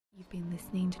been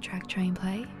listening to Traktrain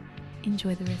Play.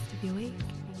 Enjoy the rest of your week.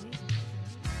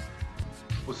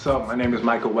 What's up? My name is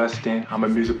Micah Weston. I'm a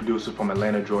music producer from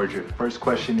Atlanta, Georgia. First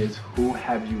question is, who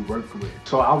have you worked with?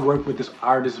 So I worked with this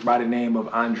artist by the name of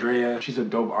Andrea. She's a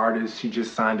dope artist. She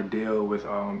just signed a deal with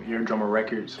Eardrummer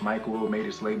Records. Mike Will made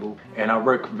his label. And I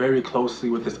work very closely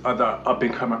with this other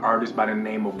up-and-coming artist by the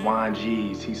name of Juan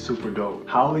G's. He's super dope.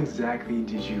 How exactly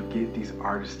did you get these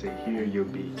artists to hear your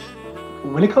beats?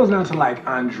 When it comes down to like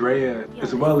Andrea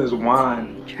as well as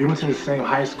Juan, we went to the same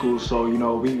high school, so you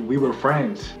know we were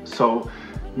friends. So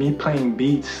me playing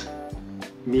beats,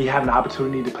 me having the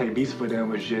opportunity to play beats for them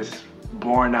was just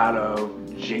born out of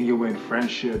genuine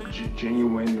friendship,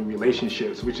 genuine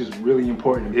relationships, which is really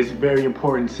important. It's very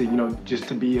important to, you know, just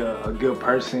to be a good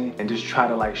person and just try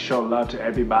to like show love to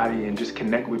everybody and just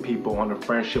connect with people on a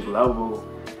friendship level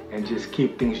and just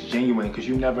keep things genuine, because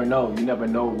you never know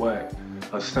what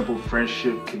a simple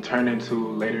friendship can turn into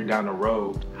later down the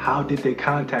road. How did they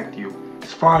contact you?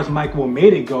 As far as Mike Will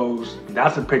Made It goes,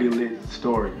 that's a pretty lit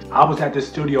story. I was at this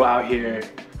studio out here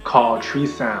called Tree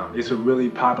Sound. It's a really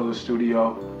popular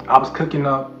studio. I was cooking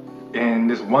up in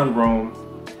this one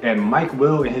room and Mike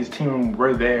Will and his team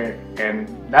were there, and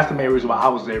that's the main reason why I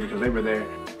was there, because they were there.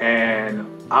 And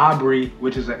Aubrey,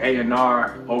 which is an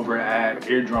A&R over at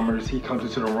Eardrummers, he comes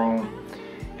into the room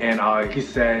and he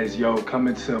says, yo, come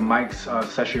into Mike's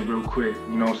session real quick.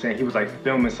 You know what I'm saying? He was like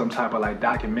filming some type of like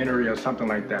documentary or something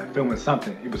like that, filming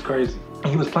something. It was crazy.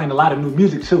 And he was playing a lot of new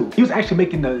music too. He was actually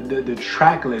making the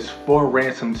track list for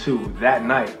Ransom 2 that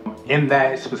night. In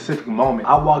that specific moment,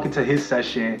 I walk into his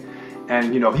session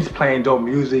and, you know, he's playing dope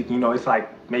music. You know, it's like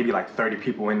maybe like 30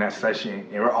 people in that session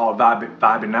and we're all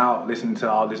vibing out, listening to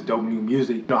all this dope new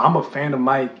music. You know, I'm a fan of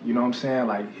Mike, you know what I'm saying?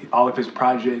 Like all of his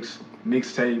projects,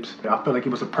 mixtapes. I feel like it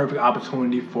was a perfect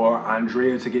opportunity for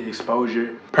Andrea to get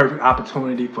exposure, perfect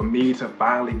opportunity for me to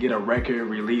finally get a record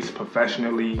released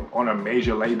professionally on a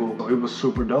major label. So it was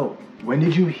super dope. When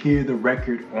did you hear the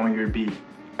record on your beat?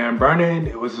 And Burnin,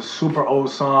 it was a super old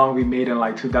song we made in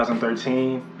like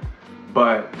 2013,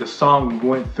 but the song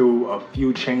went through a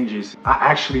few changes. I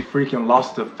actually freaking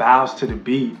lost the files to the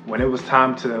beat. When it was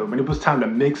time to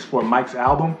mix for Mike's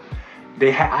album, I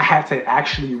had to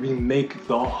actually remake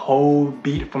the whole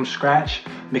beat from scratch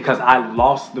because I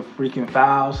lost the freaking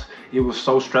files. It was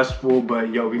so stressful, but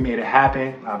yo, we made it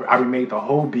happen. I remade the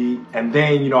whole beat. And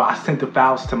then, you know, I sent the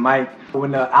files to Mike.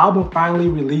 When the album finally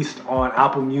released on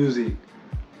Apple Music,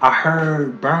 I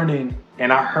heard Burnin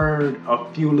and I heard a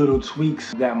few little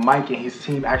tweaks that Mike and his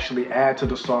team actually add to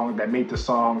the song that made the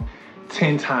song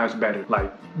 10 times better.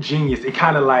 Like, genius. It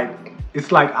kind of like,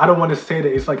 it's like, I don't want to say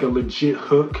that it's like a legit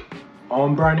hook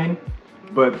on Burnin,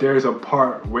 but there's a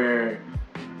part where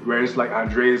it's like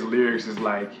Andrea's lyrics is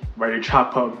like, where they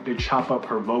chop up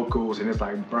her vocals and it's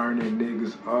like burning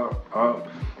niggas up,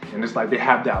 and it's like they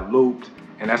have that looped,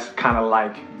 and that's kind of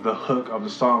like the hook of the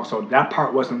song. So that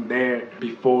part wasn't there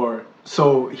before.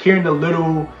 So hearing the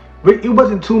little, it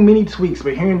wasn't too many tweaks,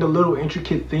 but hearing the little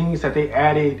intricate things that they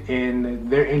added,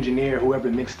 and their engineer, whoever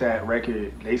mixed that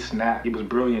record, they snapped. It was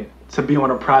brilliant. To be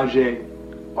on a project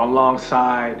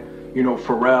alongside, you know,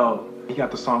 Pharrell, he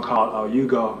got the song called You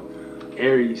Go,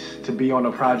 Aries, to be on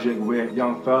a project with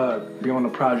Young Thug, be on a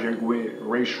project with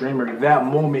Ray Streamer. That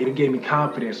moment, it gave me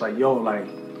confidence, like, yo, like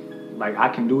I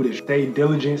can do this. Stay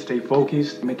diligent, stay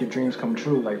focused, make your dreams come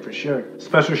true, like for sure.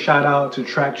 Special shout out to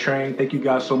Traktrain. Thank you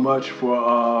guys so much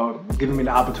for giving me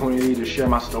the opportunity to share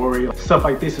my story. Stuff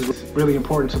like this is really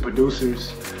important to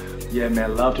producers. Yeah,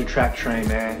 man, love to Traktrain,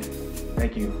 man.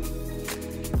 Thank you.